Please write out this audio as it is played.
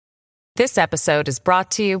This episode is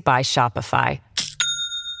brought to you by Shopify.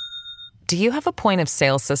 Do you have a point of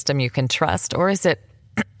sale system you can trust, or is it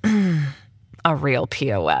a real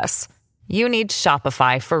POS? You need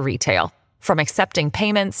Shopify for retail. From accepting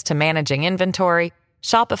payments to managing inventory,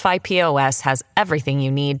 Shopify POS has everything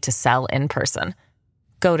you need to sell in person.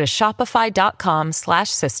 Go to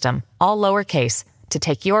shopify.com/system, all lowercase, to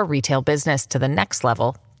take your retail business to the next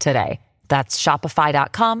level today. That's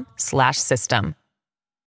shopify.com/system.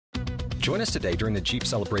 Join us today during the Jeep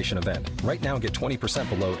Celebration event. Right now, get 20%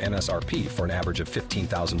 below MSRP for an average of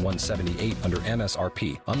 $15,178 under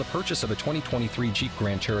MSRP on the purchase of a 2023 Jeep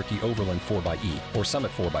Grand Cherokee Overland 4xE or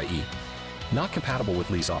Summit 4xE. Not compatible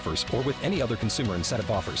with lease offers or with any other consumer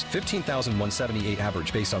incentive offers. $15,178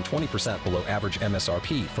 average based on 20% below average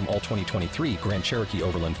MSRP from all 2023 Grand Cherokee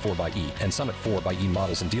Overland 4xE and Summit 4xE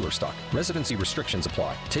models in dealer stock. Residency restrictions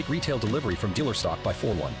apply. Take retail delivery from dealer stock by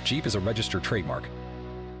 4/1. Jeep is a registered trademark.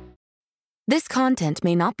 This content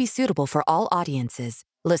may not be suitable for all audiences.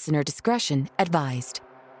 Listener discretion advised.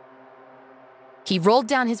 He rolled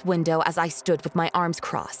down his window as I stood with my arms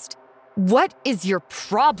crossed. "What is your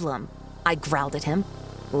problem?" I growled at him.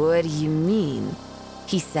 "What do you mean?"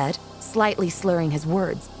 he said, slightly slurring his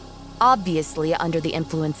words, obviously under the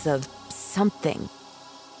influence of something.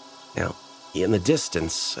 Now, in the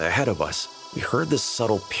distance, ahead of us, we heard this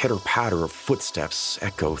subtle pitter-patter of footsteps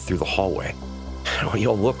echo through the hallway. We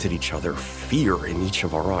all looked at each other, fear in each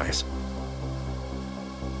of our eyes.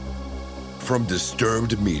 From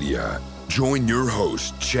Disturbed Media, join your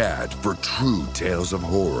host, Chad, for true tales of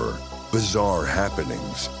horror, bizarre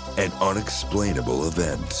happenings, and unexplainable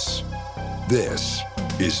events. This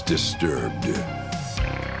is Disturbed.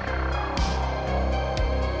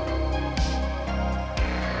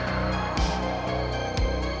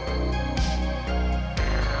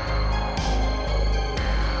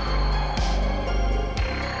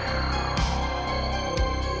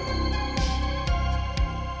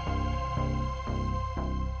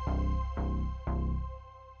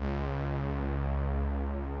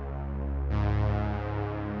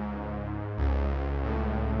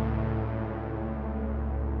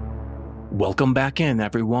 Welcome back in,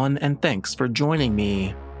 everyone, and thanks for joining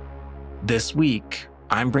me. This week,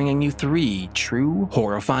 I'm bringing you 3 true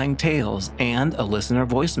horrifying tales and a listener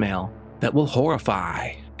voicemail that will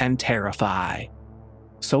horrify and terrify.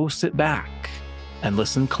 So sit back and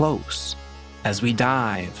listen close as we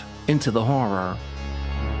dive into the horror.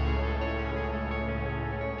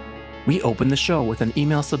 We open the show with an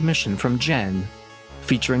email submission from Jen,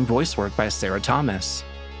 featuring voice work by Sarah Thomas,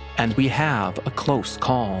 and we have a close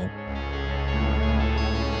call.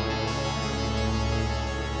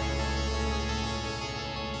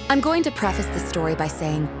 I'm going to preface this story by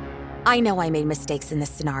saying, I know I made mistakes in this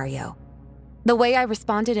scenario. The way I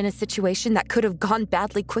responded in a situation that could have gone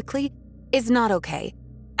badly quickly is not okay,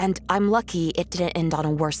 and I'm lucky it didn't end on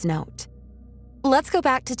a worse note. Let's go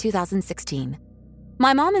back to 2016.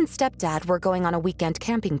 My mom and stepdad were going on a weekend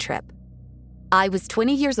camping trip. I was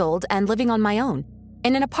 20 years old and living on my own,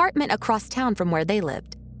 in an apartment across town from where they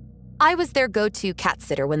lived. I was their go-to cat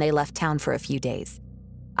sitter when they left town for a few days.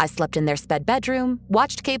 I slept in their sped bedroom,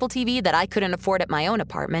 watched cable TV that I couldn't afford at my own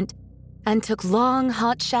apartment, and took long,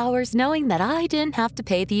 hot showers knowing that I didn't have to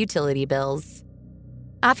pay the utility bills.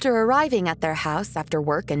 After arriving at their house after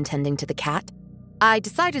work and tending to the cat, I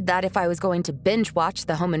decided that if I was going to binge watch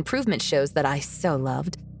the home improvement shows that I so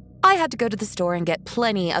loved, I had to go to the store and get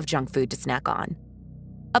plenty of junk food to snack on.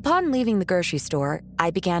 Upon leaving the grocery store,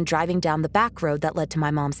 I began driving down the back road that led to my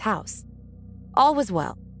mom's house. All was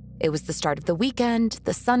well. It was the start of the weekend,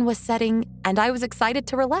 the sun was setting, and I was excited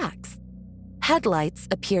to relax. Headlights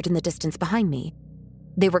appeared in the distance behind me.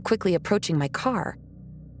 They were quickly approaching my car.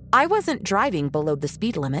 I wasn't driving below the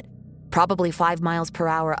speed limit, probably 5 miles per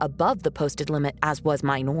hour above the posted limit as was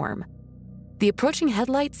my norm. The approaching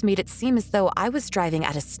headlights made it seem as though I was driving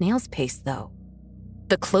at a snail's pace, though.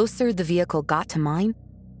 The closer the vehicle got to mine,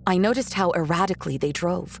 I noticed how erratically they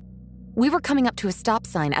drove. We were coming up to a stop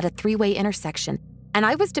sign at a 3-way intersection, and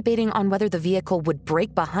I was debating on whether the vehicle would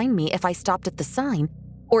brake behind me if I stopped at the sign,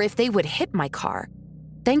 or if they would hit my car.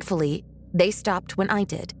 Thankfully, they stopped when I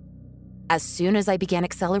did. As soon as I began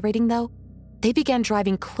accelerating, though, they began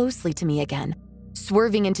driving closely to me again,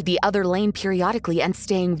 swerving into the other lane periodically and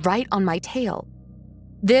staying right on my tail.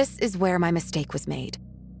 This is where my mistake was made.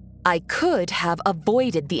 I could have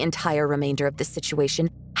avoided the entire remainder of this situation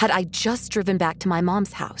had I just driven back to my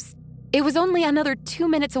mom's house. It was only another 2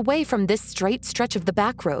 minutes away from this straight stretch of the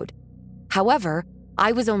back road. However,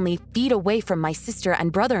 I was only feet away from my sister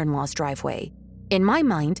and brother-in-law's driveway. In my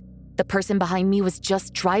mind, the person behind me was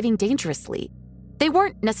just driving dangerously. They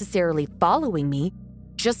weren't necessarily following me,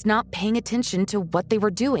 just not paying attention to what they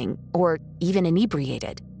were doing, or even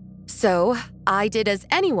inebriated. So, I did as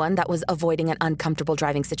anyone that was avoiding an uncomfortable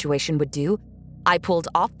driving situation would do. I pulled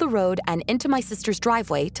off the road and into my sister's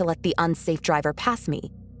driveway to let the unsafe driver pass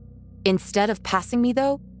me. Instead of passing me,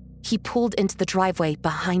 though, he pulled into the driveway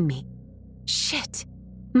behind me. Shit!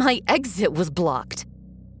 My exit was blocked.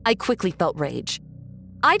 I quickly felt rage.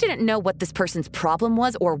 I didn't know what this person's problem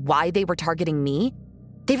was or why they were targeting me.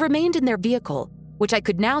 They remained in their vehicle, which I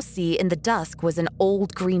could now see in the dusk was an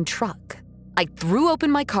old green truck. I threw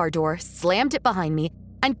open my car door, slammed it behind me,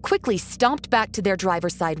 and quickly stomped back to their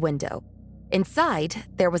driver's side window. Inside,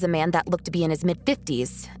 there was a man that looked to be in his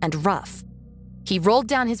mid-50s and rough. He rolled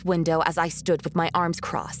down his window as I stood with my arms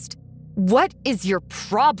crossed. "What is your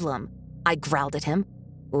problem?" I growled at him.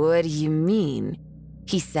 "What do you mean?"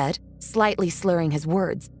 he said, slightly slurring his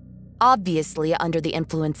words, obviously under the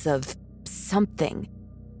influence of something.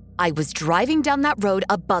 "I was driving down that road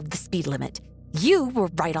above the speed limit. You were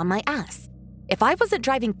right on my ass. If I wasn't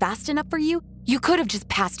driving fast enough for you, you could have just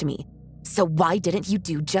passed me. So why didn't you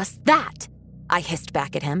do just that?" I hissed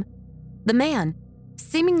back at him. The man,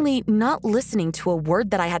 seemingly not listening to a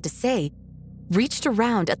word that I had to say, reached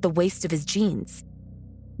around at the waist of his jeans.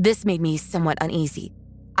 This made me somewhat uneasy,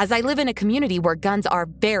 as I live in a community where guns are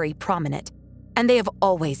very prominent, and they have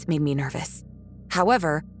always made me nervous.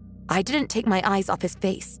 However, I didn't take my eyes off his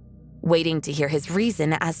face, waiting to hear his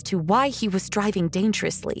reason as to why he was driving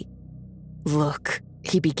dangerously. "Look,"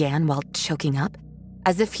 he began while choking up,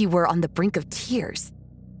 as if he were on the brink of tears.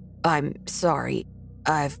 "I'm sorry.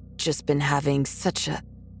 I've just been having such a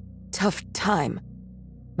tough time.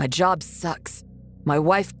 My job sucks. My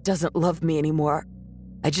wife doesn't love me anymore.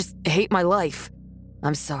 I just hate my life.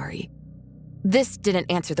 I'm sorry." This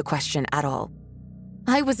didn't answer the question at all.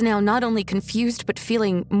 I was now not only confused but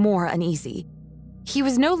feeling more uneasy. He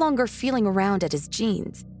was no longer feeling around at his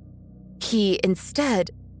jeans. He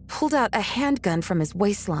instead pulled out a handgun from his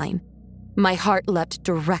waistline. My heart leapt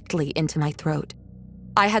directly into my throat.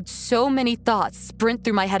 I had so many thoughts sprint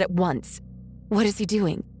through my head at once. What is he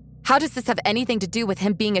doing? How does this have anything to do with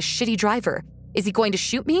him being a shitty driver? Is he going to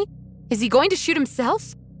shoot me? Is he going to shoot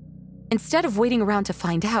himself? Instead of waiting around to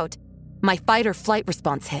find out, my fight or flight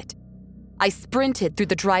response hit. I sprinted through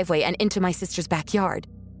the driveway and into my sister's backyard.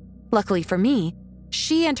 Luckily for me,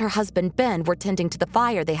 she and her husband Ben were tending to the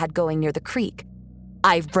fire they had going near the creek.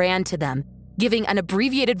 I ran to them, giving an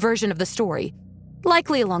abbreviated version of the story,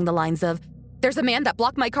 likely along the lines of, "There's a man that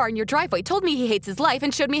blocked my car in your driveway, told me he hates his life,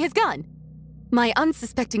 and showed me his gun." My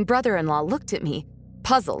unsuspecting brother-in-law looked at me,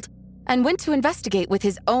 puzzled, and went to investigate with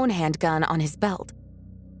his own handgun on his belt.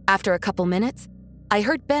 After a couple minutes, I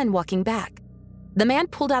heard Ben walking back. The man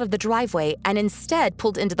pulled out of the driveway and instead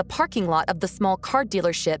pulled into the parking lot of the small car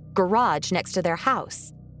dealership garage next to their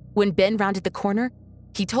house. When Ben rounded the corner,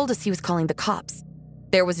 he told us he was calling the cops.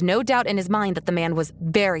 There was no doubt in his mind that the man was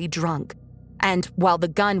very drunk. And while the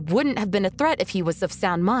gun wouldn't have been a threat if he was of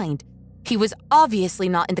sound mind, he was obviously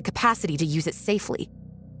not in the capacity to use it safely.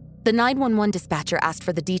 The 911 dispatcher asked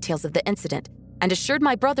for the details of the incident and assured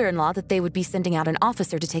my brother-in-law that they would be sending out an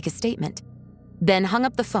officer to take a statement. Ben hung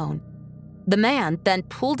up the phone. The man then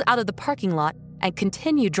pulled out of the parking lot and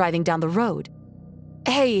continued driving down the road.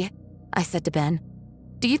 "Hey," I said to Ben,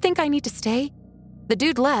 "do you think I need to stay? The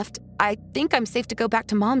dude left. I think I'm safe to go back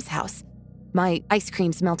to Mom's house. My ice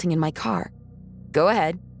cream's melting in my car." "Go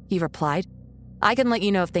ahead," he replied. "I can let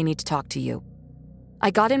you know if they need to talk to you." I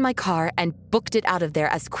got in my car and booked it out of there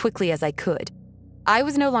as quickly as I could. I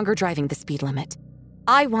was no longer driving the speed limit.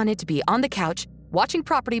 I wanted to be on the couch, watching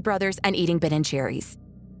Property Brothers and eating Ben & Jerry's.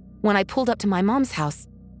 When I pulled up to my mom's house,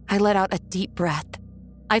 I let out a deep breath.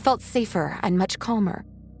 I felt safer and much calmer.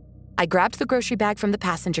 I grabbed the grocery bag from the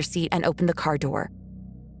passenger seat and opened the car door.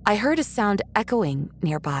 I heard a sound echoing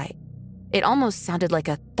nearby. It almost sounded like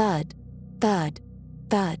a thud, thud,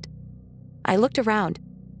 thud. I looked around,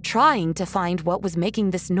 trying to find what was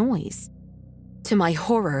making this noise. To my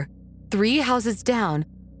horror, 3 houses down,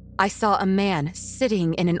 I saw a man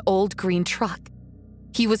sitting in an old green truck.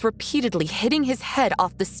 He was repeatedly hitting his head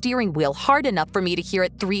off the steering wheel hard enough for me to hear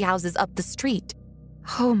it 3 houses up the street.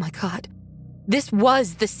 Oh my God. This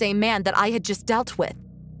was the same man that I had just dealt with.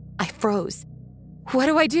 I froze. What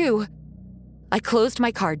do I do? I closed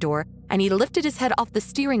my car door, and he lifted his head off the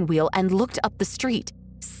steering wheel and looked up the street,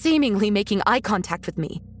 seemingly making eye contact with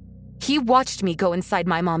me. He watched me go inside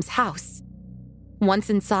my mom's house. Once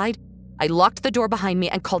inside, I locked the door behind me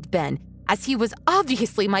and called Ben, as he was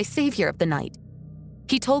obviously my savior of the night.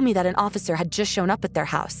 He told me that an officer had just shown up at their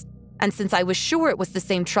house, and since I was sure it was the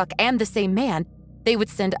same truck and the same man, they would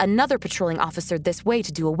send another patrolling officer this way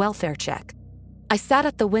to do a welfare check. I sat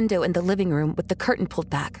at the window in the living room with the curtain pulled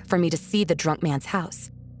back for me to see the drunk man's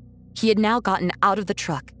house. He had now gotten out of the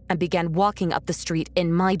truck and began walking up the street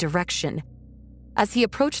in my direction. As he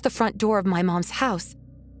approached the front door of my mom's house,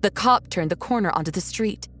 the cop turned the corner onto the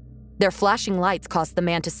street. Their flashing lights caused the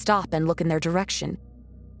man to stop and look in their direction.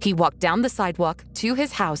 He walked down the sidewalk to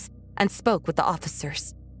his house and spoke with the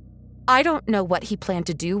officers. I don't know what he planned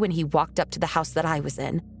to do when he walked up to the house that I was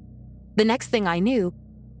in. The next thing I knew,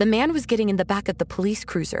 the man was getting in the back of the police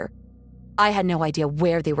cruiser. I had no idea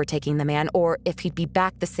where they were taking the man or if he'd be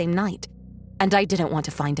back the same night, and I didn't want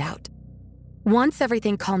to find out. Once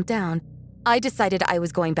everything calmed down, I decided I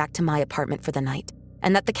was going back to my apartment for the night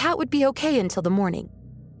and that the cat would be okay until the morning.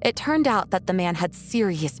 It turned out that the man had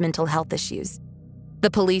serious mental health issues. The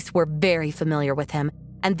police were very familiar with him,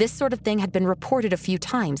 and this sort of thing had been reported a few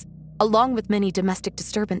times, along with many domestic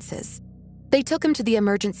disturbances. They took him to the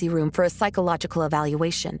emergency room for a psychological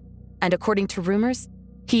evaluation, and according to rumors,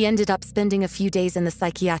 he ended up spending a few days in the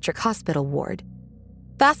psychiatric hospital ward.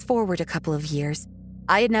 Fast forward a couple of years,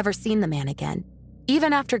 I had never seen the man again,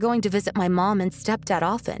 even after going to visit my mom and stepdad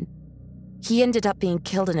often. He ended up being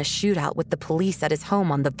killed in a shootout with the police at his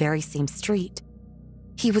home on the very same street.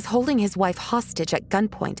 He was holding his wife hostage at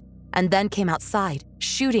gunpoint and then came outside,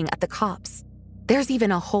 shooting at the cops. There's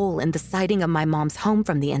even a hole in the siding of my mom's home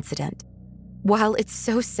from the incident. While it's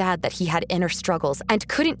so sad that he had inner struggles and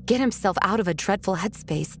couldn't get himself out of a dreadful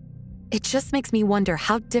headspace, it just makes me wonder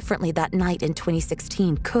how differently that night in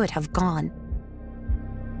 2016 could have gone.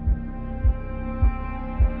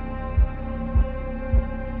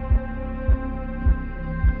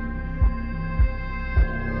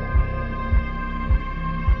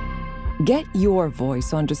 Get your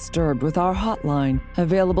voice on Disturbed with our hotline,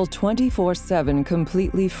 available 24/7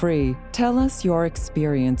 completely free. Tell us your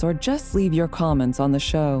experience or just leave your comments on the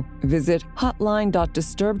show. Visit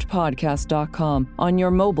hotline.disturbedpodcast.com on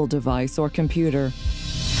your mobile device or computer.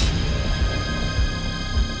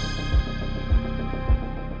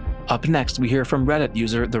 Up next, we hear from Reddit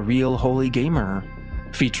user The Real Holy Gamer,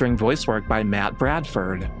 featuring voice work by Matt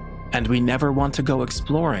Bradford, and we never want to go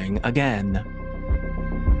exploring again.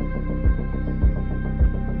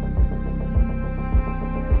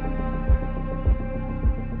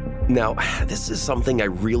 Now, this is something I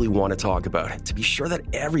really want to talk about, to be sure that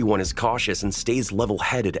everyone is cautious and stays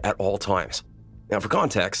level-headed at all times. Now, for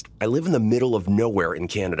context, I live in the middle of nowhere in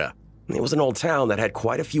Canada. It was an old town that had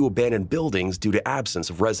quite a few abandoned buildings due to absence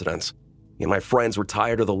of residents. And my friends were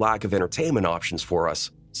tired of the lack of entertainment options for us,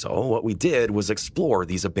 so what we did was explore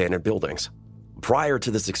these abandoned buildings. Prior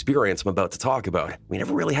to this experience I'm about to talk about, we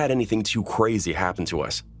never really had anything too crazy happen to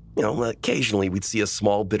us. Occasionally we'd see a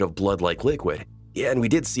small bit of blood-like liquid. Yeah, and we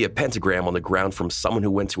did see a pentagram on the ground from someone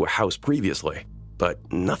who went to a house previously, but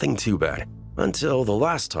nothing too bad, until the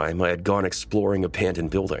last time I had gone exploring abandoned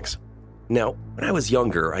buildings. Now, when I was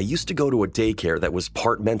younger, I used to go to a daycare that was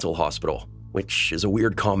part mental hospital, which is a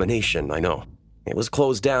weird combination, I know. It was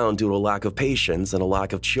closed down due to a lack of patients and a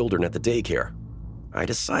lack of children at the daycare. I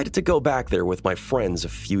decided to go back there with my friends a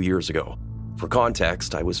few years ago. For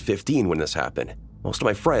context, I was 15 when this happened. Most of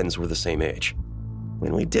my friends were the same age.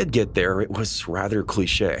 When we did get there, it was rather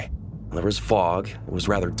cliche. There was fog, it was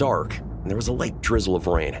rather dark, and there was a light drizzle of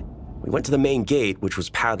rain. We went to the main gate, which was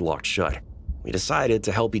padlocked shut. We decided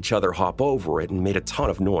to help each other hop over it and made a ton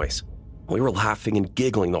of noise. We were laughing and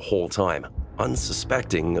giggling the whole time,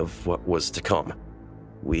 unsuspecting of what was to come.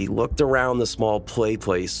 We looked around the small play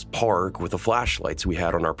place park with the flashlights we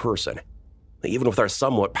had on our person. Even with our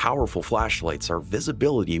somewhat powerful flashlights, our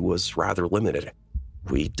visibility was rather limited.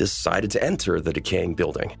 We decided to enter the decaying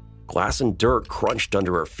building. Glass and dirt crunched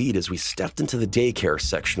under our feet as we stepped into the daycare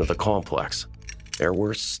section of the complex. There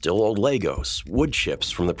were still old Legos, wood chips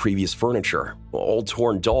from the previous furniture, old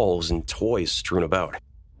torn dolls and toys strewn about.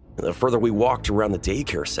 The further we walked around the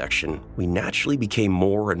daycare section, we naturally became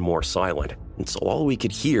more and more silent, until all we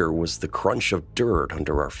could hear was the crunch of dirt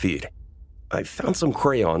under our feet. I found some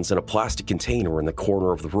crayons in a plastic container in the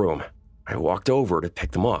corner of the room. I walked over to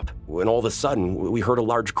pick them up, when all of a sudden, we heard a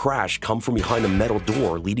large crash come from behind a metal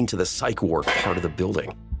door leading to the psych ward part of the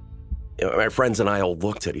building. My friends and I all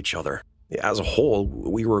looked at each other. As a whole,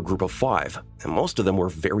 we were a group of 5, and most of them were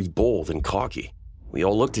very bold and cocky. We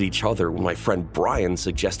all looked at each other when my friend Brian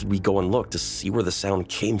suggested we go and look to see where the sound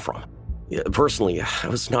came from. Personally, I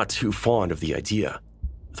was not too fond of the idea.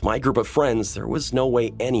 With my group of friends, there was no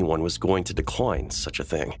way anyone was going to decline such a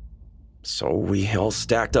thing. So we all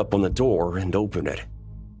stacked up on the door and opened it. It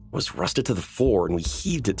was rusted to the floor and we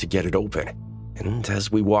heaved it to get it open. And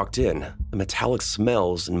as we walked in, the metallic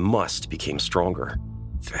smells and must became stronger.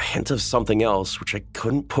 A hint of something else which I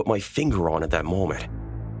couldn't put my finger on at that moment.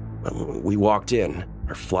 We walked in,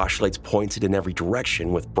 our flashlights pointed in every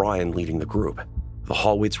direction with Brian leading the group. The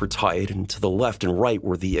hallways were tight, and to the left and right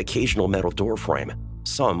were the occasional metal door frame,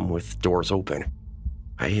 some with doors open.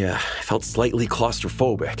 I felt slightly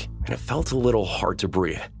claustrophobic, and it felt a little hard to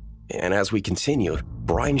breathe. And as we continued,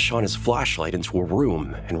 Brian shone his flashlight into a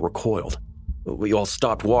room and recoiled. We all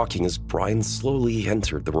stopped walking as Brian slowly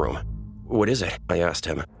entered the room. "What is it?" I asked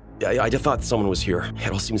him. I thought someone was here.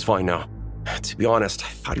 It all seems fine now." To be honest, I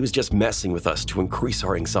thought he was just messing with us to increase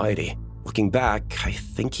our anxiety. Looking back, I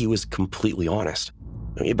think he was completely honest.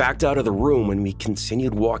 We backed out of the room and we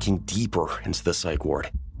continued walking deeper into the psych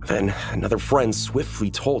ward. Then another friend swiftly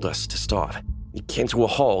told us to stop. We came to a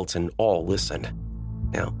halt and all listened.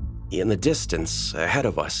 Now, in the distance, ahead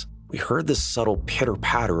of us, we heard the subtle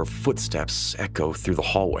pitter-patter of footsteps echo through the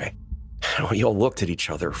hallway. We all looked at each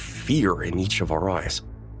other, fear in each of our eyes.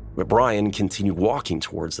 But Brian continued walking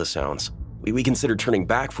towards the sounds. We considered turning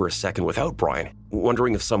back for a second without Brian,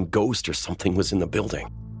 wondering if some ghost or something was in the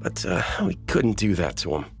building. But we couldn't do that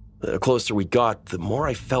to him. The closer we got, the more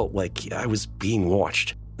I felt like I was being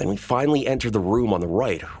watched. Then we finally entered the room on the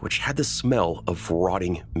right, which had the smell of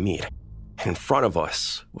rotting meat. In front of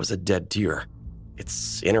us was a dead deer.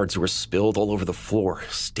 Its innards were spilled all over the floor,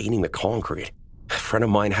 staining the concrete. A friend of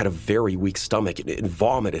mine had a very weak stomach and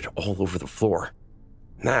vomited all over the floor.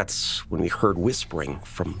 And that's when we heard whispering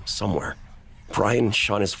from somewhere. Brian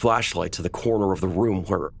shone his flashlight to the corner of the room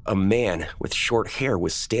where a man with short hair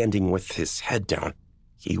was standing with his head down.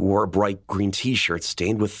 He wore a bright green t-shirt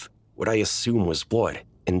stained with what I assume was blood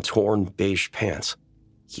and torn beige pants.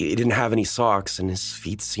 He didn't have any socks and his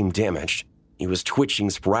feet seemed damaged. He was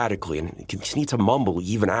twitching sporadically and continued to mumble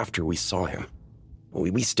even after we saw him.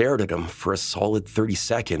 We stared at him for a solid 30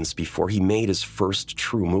 seconds before he made his first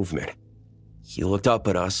true movement. He looked up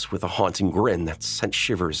at us with a haunting grin that sent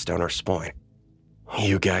shivers down our spine.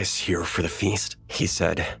 "You guys here for the feast?" he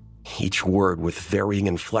said, each word with varying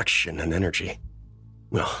inflection and energy.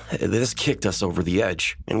 Well, this kicked us over the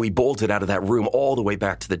edge, and we bolted out of that room all the way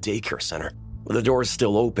back to the daycare center. With the door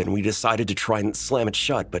still open, we decided to try and slam it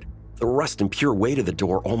shut, but the rust and pure weight of the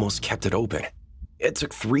door almost kept it open. It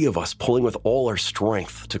took 3 of us pulling with all our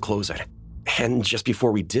strength to close it. And just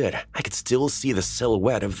before we did, I could still see the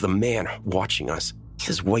silhouette of the man watching us,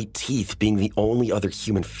 his white teeth being the only other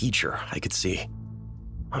human feature I could see.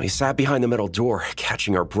 We sat behind the metal door,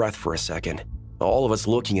 catching our breath for a second, all of us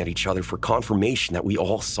looking at each other for confirmation that we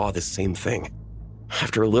all saw the same thing.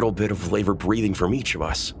 After a little bit of labored breathing from each of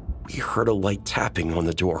us, we heard a light tapping on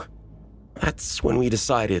the door. That's when we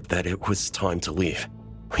decided that it was time to leave.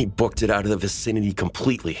 We booked it out of the vicinity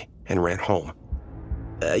completely and ran home.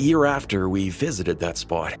 A year after we visited that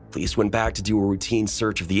spot, police went back to do a routine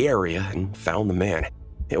search of the area and found the man.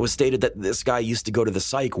 It was stated that this guy used to go to the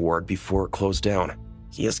psych ward before it closed down.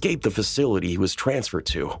 He escaped the facility he was transferred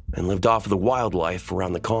to and lived off of the wildlife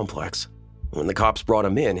around the complex. When the cops brought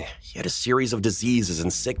him in, he had a series of diseases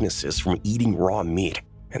and sicknesses from eating raw meat,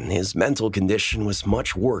 and his mental condition was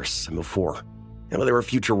much worse than before. Now, there were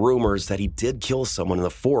future rumors that he did kill someone in the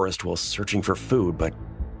forest while searching for food, but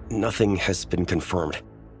nothing has been confirmed.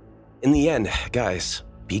 In the end, guys,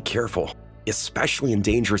 be careful, especially in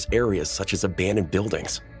dangerous areas such as abandoned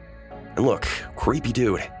buildings. And look, creepy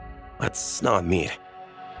dude, let's not meet.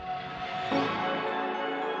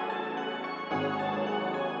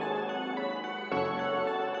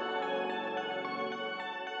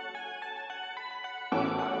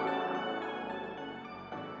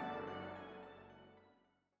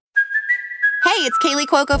 Hey, it's Kaylee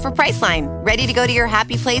Cuoco for Priceline. Ready to go to your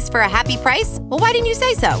happy place for a happy price? Well, why didn't you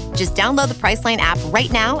say so? Just download the Priceline app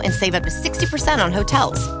right now and save up to 60% on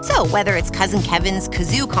hotels. So whether it's Cousin Kevin's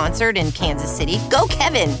Kazoo Concert in Kansas City, go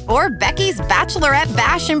Kevin, or Becky's Bachelorette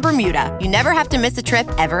Bash in Bermuda, you never have to miss a trip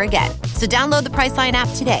ever again. So download the Priceline app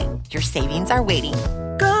today. Your savings are waiting.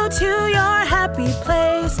 Go to your happy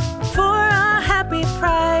place for a happy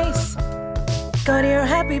price. Go to your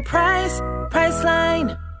happy price,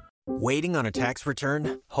 Priceline. Waiting on a tax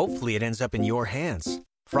return? Hopefully it ends up in your hands.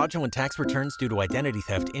 Fraudulent tax returns due to identity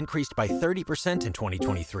theft increased by 30% in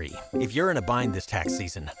 2023. If you're in a bind this tax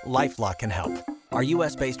season, LifeLock can help. Our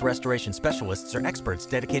U.S.-based restoration specialists are experts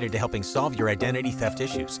dedicated to helping solve your identity theft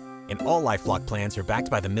issues. And all LifeLock plans are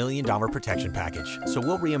backed by the $1 Million Protection Package. So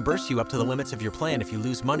we'll reimburse you up to the limits of your plan if you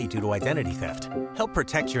lose money due to identity theft. Help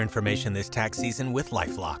protect your information this tax season with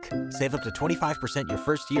LifeLock. Save up to 25% your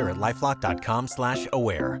first year at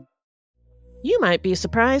LifeLock.com/aware. You might be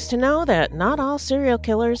surprised to know that not all serial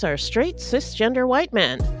killers are straight cisgender white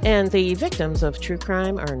men, and the victims of true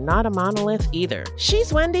crime are not a monolith either.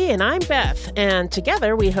 She's Wendy and I'm Beth, and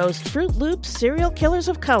together we host Fruit Loops Serial Killers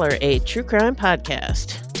of Color, a true crime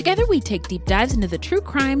podcast. Together we take deep dives into the true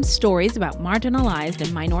crime stories about marginalized and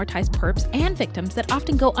minoritized perps and victims that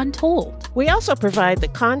often go untold. We also provide the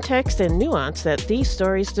context and nuance that these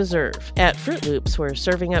stories deserve. At Fruit Loops, we're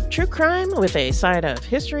serving up true crime with a side of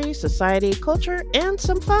history, society, culture, and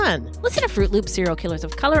some fun. Listen to Fruit Loops Serial Killers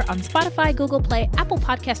of Color on Spotify, Google Play, Apple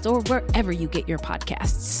Podcasts, or wherever you get your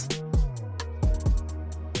podcasts.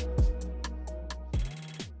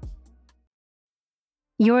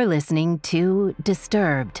 You're listening to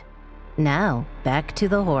Disturbed. Now, back to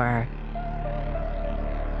the horror.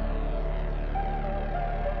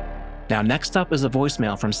 Now, next up is a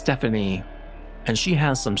voicemail from Stephanie, and she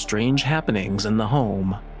has some strange happenings in the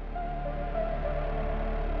home.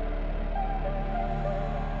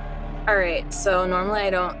 All right, so normally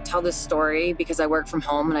I don't tell this story because I work from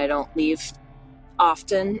home and I don't leave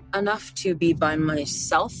often enough to be by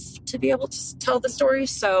myself to be able to tell the story.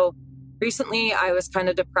 So recently I was kind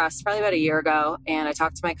of depressed, probably about a year ago, and I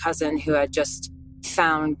talked to my cousin who had just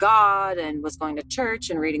found God and was going to church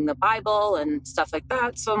and reading the Bible and stuff like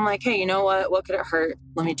that. So I'm like, hey, you know what could it hurt?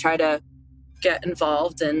 Let me try to get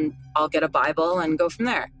involved and I'll get a Bible and go from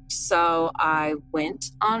there. So I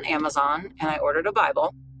went on Amazon and I ordered a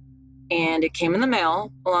Bible. And it came in the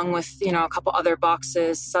mail along with, a couple other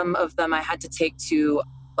boxes. Some of them I had to take to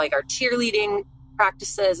like our cheerleading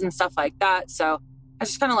practices and stuff like that. So I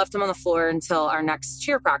just kind of left them on the floor until our next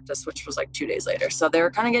cheer practice, which was like 2 days later. So they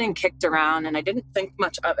were kind of getting kicked around and I didn't think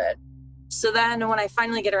much of it. So then when I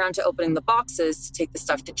finally get around to opening the boxes to take the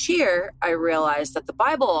stuff to cheer, I realized that the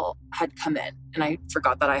Bible had come in and I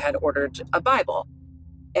forgot that I had ordered a Bible.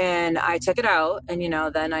 And I took it out and,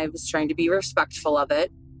 then I was trying to be respectful of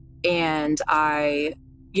it. And I,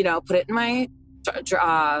 put it in my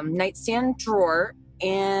nightstand drawer.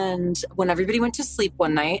 And when everybody went to sleep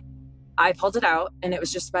one night, I pulled it out and it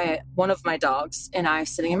was just one of my dogs and I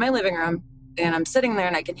sitting in my living room and I'm sitting there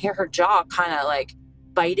and I can hear her jaw kind of like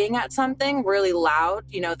biting at something really loud,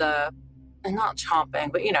 and not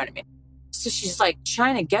chomping, but you know what I mean? So she's like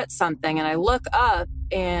trying to get something and I look up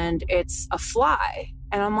and it's a fly.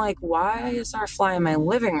 And I'm like, why is there a fly in my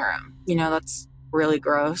living room? That's really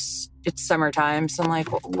gross. It's summertime. So I'm like,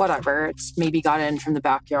 whatever. It's maybe got in from the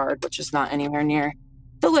backyard, which is not anywhere near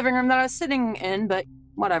the living room that I was sitting in, but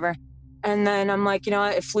whatever. And then I'm like,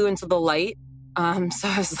 what? It flew into the light. So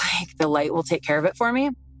I was like, the light will take care of it for me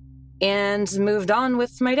and moved on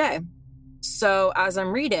with my day. So as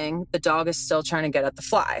I'm reading, the dog is still trying to get at the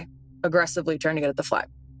fly, aggressively trying to get at the fly,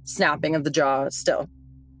 snapping of the jaw still.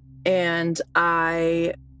 And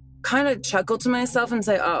I kind of chuckled to myself and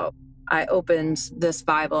say, oh, I opened this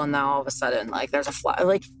Bible and now all of a sudden, like there's a fly,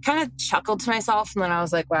 like kind of chuckled to myself. And then I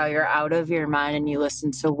was like, wow, you're out of your mind and you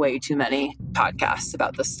listen to way too many podcasts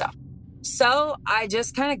about this stuff. So I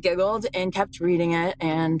just kind of giggled and kept reading it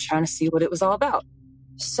and trying to see what it was all about.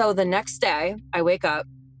 So the next day I wake up,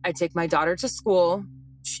 I take my daughter to school.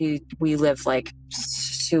 We live like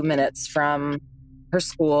 2 minutes from her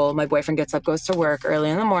school. My boyfriend gets up, goes to work early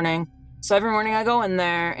in the morning. So every morning I go in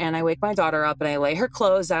there and I wake my daughter up and I lay her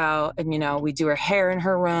clothes out and, we do her hair in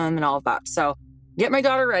her room and all of that. So get my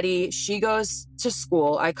daughter ready. She goes to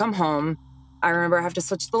school. I come home. I remember I have to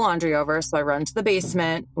switch the laundry over. So I run to the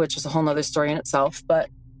basement, which is a whole nother story in itself. But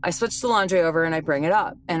I switch the laundry over and I bring it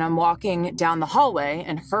up and I'm walking down the hallway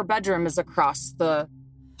and her bedroom is across the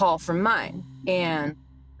hall from mine. And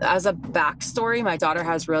as a backstory, my daughter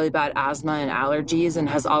has really bad asthma and allergies and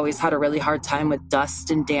has always had a really hard time with dust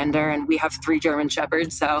and dander. And we have 3 German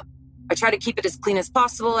Shepherds. So I try to keep it as clean as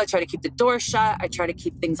possible. I try to keep the door shut. I try to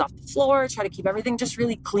keep things off the floor. I try to keep everything just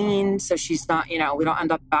really clean. So she's not, we don't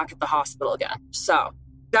end up back at the hospital again. So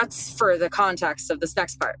that's for the context of this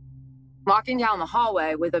next part. Walking down the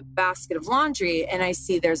hallway with a basket of laundry and I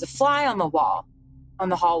see there's a fly on the wall on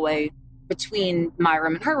the hallway between my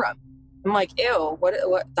room and her room. I'm like, ew, what,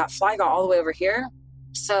 that fly got all the way over here?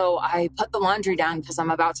 So I put the laundry down because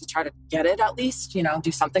I'm about to try to get it at least,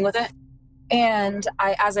 do something with it. And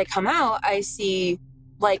as I come out, I see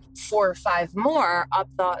like 4 or 5 more up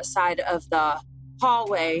the side of the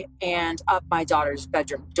hallway and up my daughter's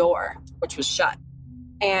bedroom door, which was shut.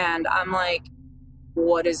 And I'm like,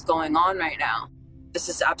 what is going on right now? This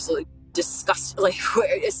is absolutely disgusting. Like,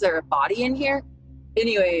 is there a body in here?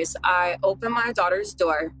 Anyways, I open my daughter's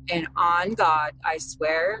door and on God, I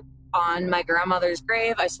swear on my grandmother's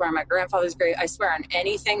grave, I swear on my grandfather's grave, I swear on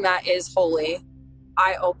anything that is holy,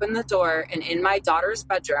 I opened the door and in my daughter's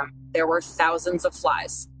bedroom, there were thousands of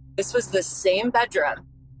flies. This was the same bedroom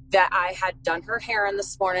that I had done her hair in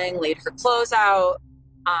this morning, laid her clothes out,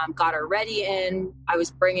 got her ready in. I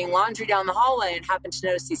was bringing laundry down the hallway and happened to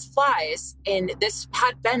notice these flies. And this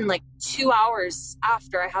had been like 2 hours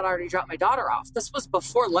after I had already dropped my daughter off. This was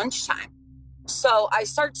before lunchtime. So I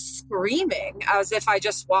start screaming as if I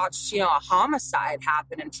just watched, a homicide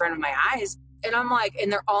happen in front of my eyes. And I'm like,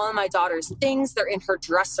 and they're all in my daughter's things. They're in her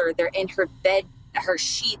dresser. They're in her bed, her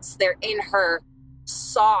sheets. They're in her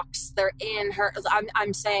socks. They're in her,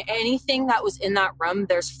 I'm saying anything that was in that room,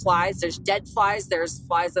 there's flies, there's dead flies, there's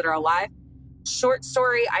flies that are alive. Short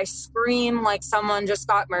story, I scream like someone just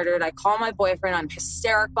got murdered. I call my boyfriend. I'm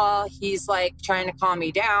hysterical. He's like trying to calm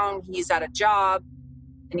me down. He's at a job.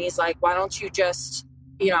 And he's like, why don't you just,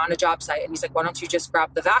 on a job site. And he's like, why don't you just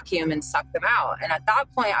grab the vacuum and suck them out? And at that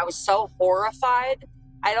point, I was so horrified.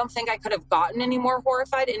 I don't think I could have gotten any more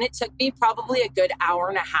horrified. And it took me probably a good hour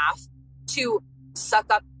and a half to suck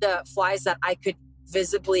up the flies that I could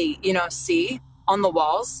visibly, see on the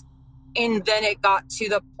walls. And then it got to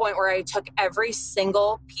the point where I took every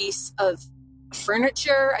single piece of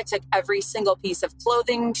furniture. I took every single piece of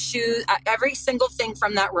clothing, shoes, every single thing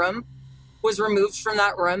from that room was removed from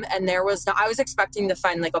that room. And I was expecting to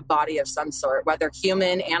find like a body of some sort, whether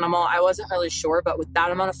human, animal, I wasn't really sure. But with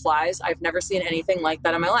that amount of flies, I've never seen anything like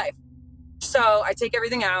that in my life. So I take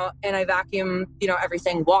everything out and I vacuum,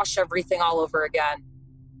 everything, wash everything all over again.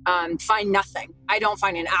 Find nothing. I don't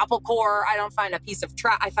find an apple core. I don't find a piece of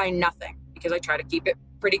trash. I find nothing because I try to keep it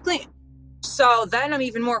pretty clean. So then I'm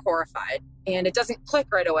even more horrified. And it doesn't click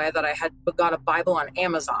right away that I had got a Bible on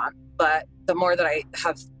Amazon. But the more that I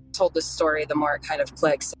have told this story, the more it kind of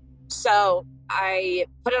clicks. So I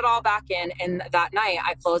put it all back in, and that night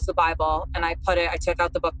I closed the Bible and I took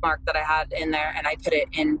out the bookmark that I had in there and I put it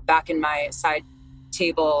back in my side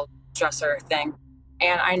table dresser thing.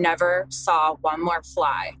 And I never saw one more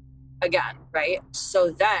fly again, right?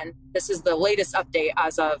 So then, this is the latest update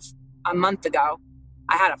as of a month ago.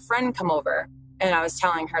 I had a friend come over and I was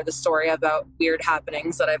telling her the story about weird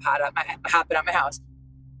happenings that I've had happen at my house.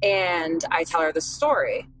 And I tell her the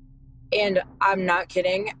story. And I'm not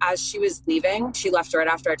kidding. As she was leaving, she left right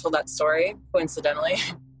after I told that story, coincidentally.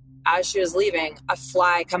 As she was leaving, a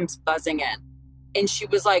fly comes buzzing in. And she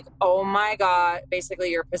was like, oh my God,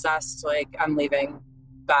 basically you're possessed. Like, I'm leaving.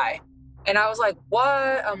 Bye. And I was like,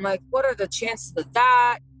 what? I'm like, what are the chances of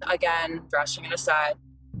that? Again, brushing it aside.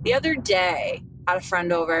 The other day, I had a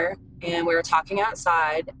friend over and we were talking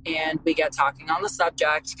outside and we get talking on the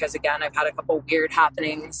subject because, again, I've had a couple weird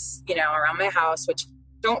happenings, around my house, which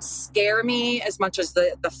don't scare me as much as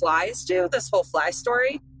the flies do, this whole fly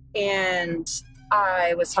story. And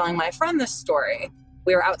I was telling my friend this story.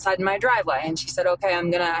 We were outside in my driveway and she said, okay,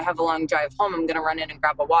 I have a long drive home. I'm going to run in and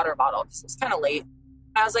grab a water bottle because it's kind of late.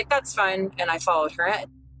 I was like, that's fine. And I followed her in.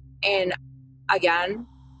 And again,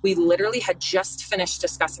 we literally had just finished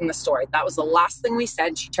discussing the story. That was the last thing we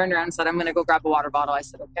said. She turned around and said, I'm going to go grab a water bottle. I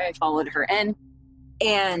said, okay. I followed her in.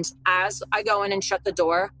 And as I go in and shut the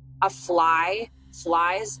door, a fly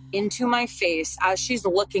flies into my face as she's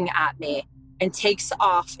looking at me and takes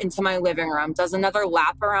off into my living room, does another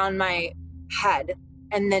lap around my head,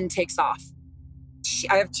 and then takes off.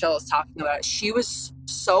 I have chills talking about it. She was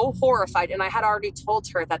so horrified. And I had already told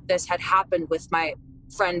her that this had happened with my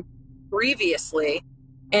friend previously.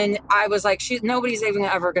 And I was like, nobody's even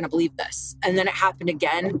ever going to believe this. And then it happened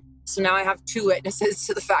again. So now I have 2 witnesses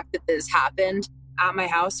to the fact that this happened at my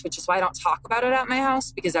house, which is why I don't talk about it at my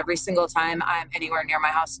house, because every single time I'm anywhere near my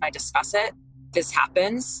house and I discuss it, this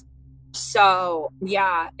happens. So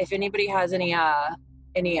yeah, if anybody has any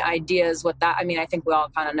ideas what that, I think we all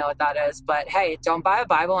kind of know what that is, but hey, don't buy a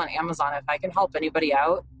Bible on Amazon if I can help anybody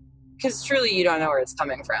out, because truly you don't know where it's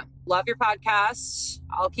coming from. Love your podcast.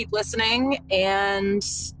 I'll keep listening, and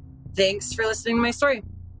thanks for listening to my story.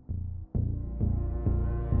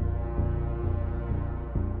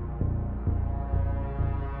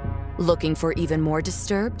 Looking for even more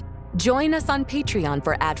Disturbed? Join us on Patreon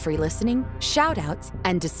for ad-free listening, shout-outs,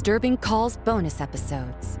 and Disturbing Calls bonus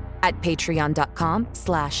episodes at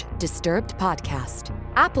patreon.com/disturbedpodcast.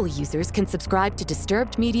 Apple users can subscribe to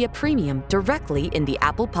Disturbed Media Premium directly in the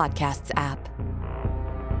Apple Podcasts app.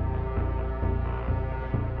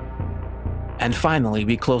 And finally,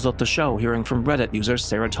 we close out the show hearing from Reddit user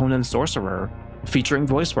Serotonin Sorcerer, featuring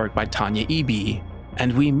voice work by Tanya Eby,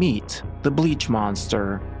 and we meet the Bleach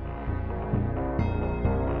Monster.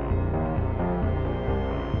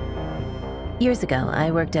 Years ago,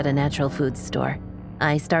 I worked at a natural foods store.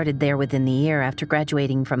 I started there within the year after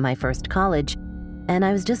graduating from my first college, and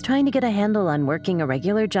I was just trying to get a handle on working a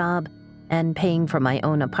regular job and paying for my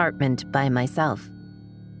own apartment by myself.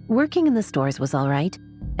 Working in the stores was all right,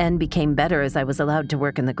 and became better as I was allowed to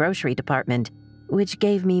work in the grocery department, which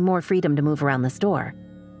gave me more freedom to move around the store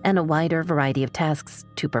and a wider variety of tasks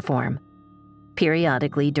to perform.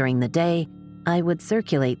 Periodically during the day, I would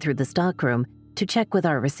circulate through the stockroom to check with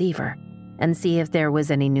our receiver and see if there was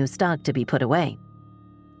any new stock to be put away.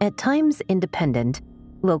 At times, independent,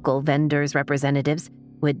 local vendors' representatives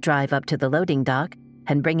would drive up to the loading dock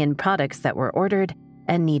and bring in products that were ordered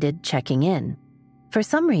and needed checking in. For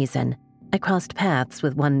some reason, I crossed paths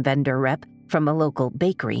with one vendor rep from a local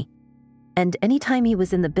bakery, and anytime he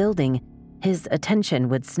was in the building, his attention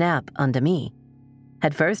would snap onto me.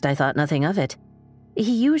 At first, I thought nothing of it.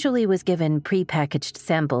 He usually was given pre-packaged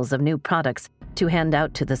samples of new products to hand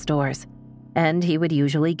out to the stores, and he would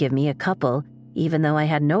usually give me a couple, even though I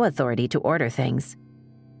had no authority to order things.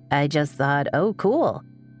 I just thought, oh cool,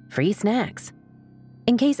 free snacks.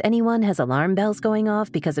 In case anyone has alarm bells going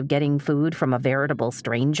off because of getting food from a veritable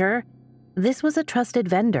stranger, this was a trusted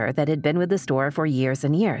vendor that had been with the store for years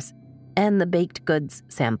and years, and the baked goods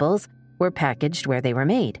samples were packaged where they were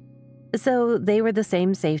made. So they were the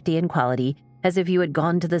same safety and quality as if you had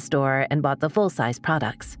gone to the store and bought the full-size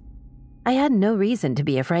products. I had no reason to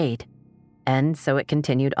be afraid, and so it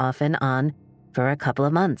continued off and on for a couple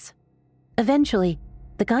of months. Eventually,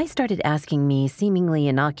 the guy started asking me seemingly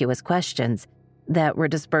innocuous questions that were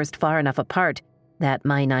dispersed far enough apart that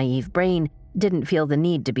my naive brain didn't feel the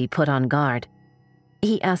need to be put on guard.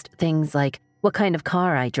 He asked things like what kind of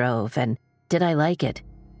car I drove and did I like it.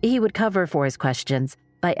 He would cover for his questions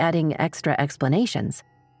by adding extra explanations,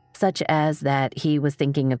 such as that he was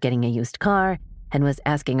thinking of getting a used car and was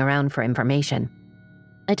asking around for information.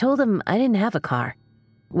 I told him I didn't have a car,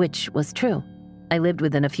 which was true. I lived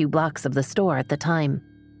within a few blocks of the store at the time.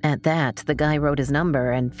 At that, the guy wrote his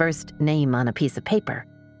number and first name on a piece of paper,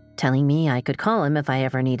 telling me I could call him if I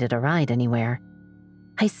ever needed a ride anywhere.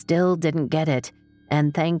 I still didn't get it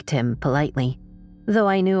and thanked him politely, though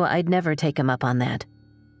I knew I'd never take him up on that.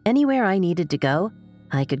 Anywhere I needed to go,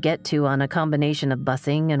 I could get to on a combination of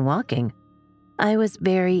busing and walking. I was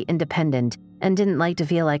very independent and didn't like to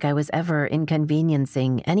feel like I was ever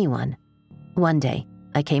inconveniencing anyone. One day,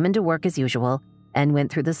 I came into work as usual and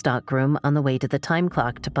went through the stockroom on the way to the time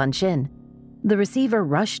clock to punch in. The receiver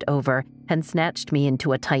rushed over and snatched me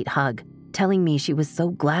into a tight hug, telling me she was so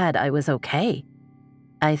glad I was okay.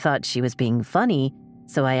 I thought she was being funny,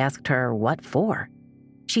 so I asked her what for.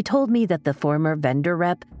 She told me that the former vendor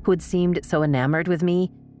rep, who had seemed so enamored with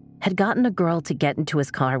me, had gotten a girl to get into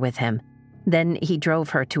his car with him. Then he drove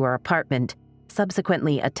her to her apartment,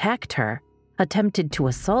 subsequently attacked her, attempted to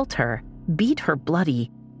assault her, beat her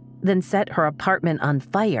bloody, then set her apartment on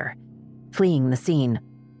fire, fleeing the scene.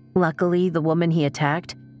 Luckily, the woman he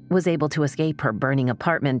attacked was able to escape her burning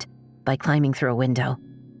apartment by climbing through a window.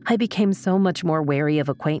 I became so much more wary of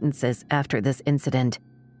acquaintances after this incident.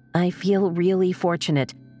 I feel really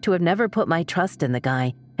fortunate to have never put my trust in the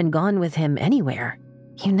guy and gone with him anywhere.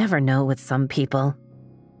 You never know with some people.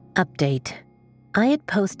 Update. I had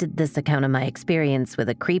posted this account of my experience with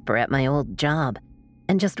a creeper at my old job,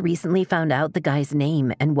 and just recently found out the guy's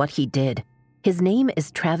name and what he did. His name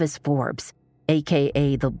is Travis Forbes,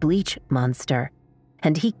 aka the Bleach Monster,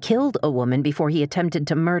 and he killed a woman before he attempted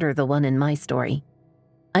to murder the one in my story.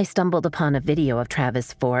 I stumbled upon a video of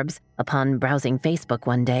Travis Forbes upon browsing Facebook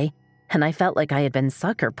one day, and I felt like I had been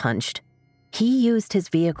sucker punched. He used his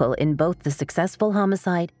vehicle in both the successful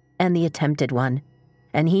homicide and the attempted one,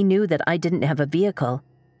 and he knew that I didn't have a vehicle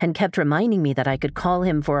and kept reminding me that I could call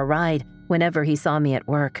him for a ride whenever he saw me at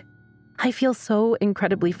work. I feel so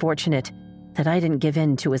incredibly fortunate that I didn't give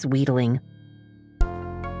in to his wheedling.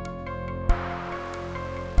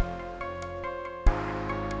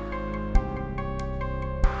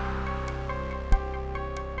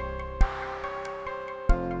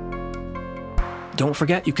 Don't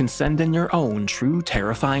forget you can send in your own true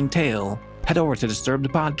terrifying tale. Head over to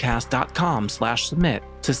disturbedpodcast.com/submit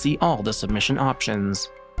to see all the submission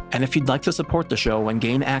options. And if you'd like to support the show and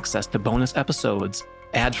gain access to bonus episodes,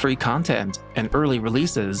 ad-free content, and early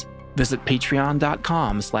releases, visit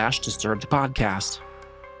patreon.com/disturbedpodcast.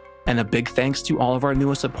 And a big thanks to all of our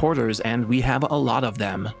newest supporters, and we have a lot of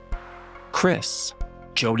them. Chris,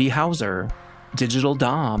 Jody Hauser, Digital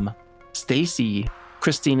Dom, Stacy,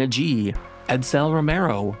 Christina G, Edsel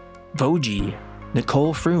Romero, Voji,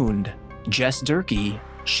 Nicole Freund, Jess Durkee,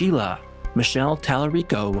 Sheila, Michelle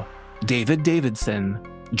Tallarico, David Davidson,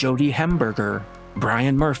 Jody Hemberger,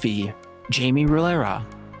 Brian Murphy, Jamie Rulera,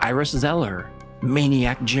 Iris Zeller,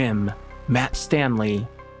 Maniac Jim, Matt Stanley,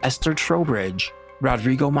 Esther Trowbridge,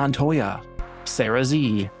 Rodrigo Montoya, Sarah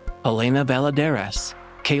Z, Elena Valadares,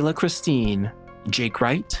 Kayla Christine, Jake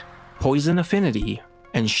Wright, Poison Affinity,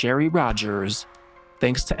 and Sherry Rogers.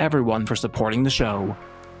 Thanks to everyone for supporting the show.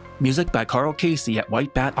 Music by Carl Casey at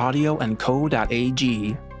Whitebat Audio and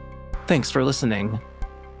Co.ag. Thanks for listening.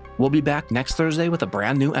 We'll be back next Thursday with a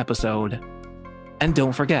brand new episode. And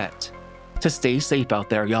don't forget to stay safe out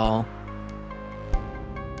there, y'all.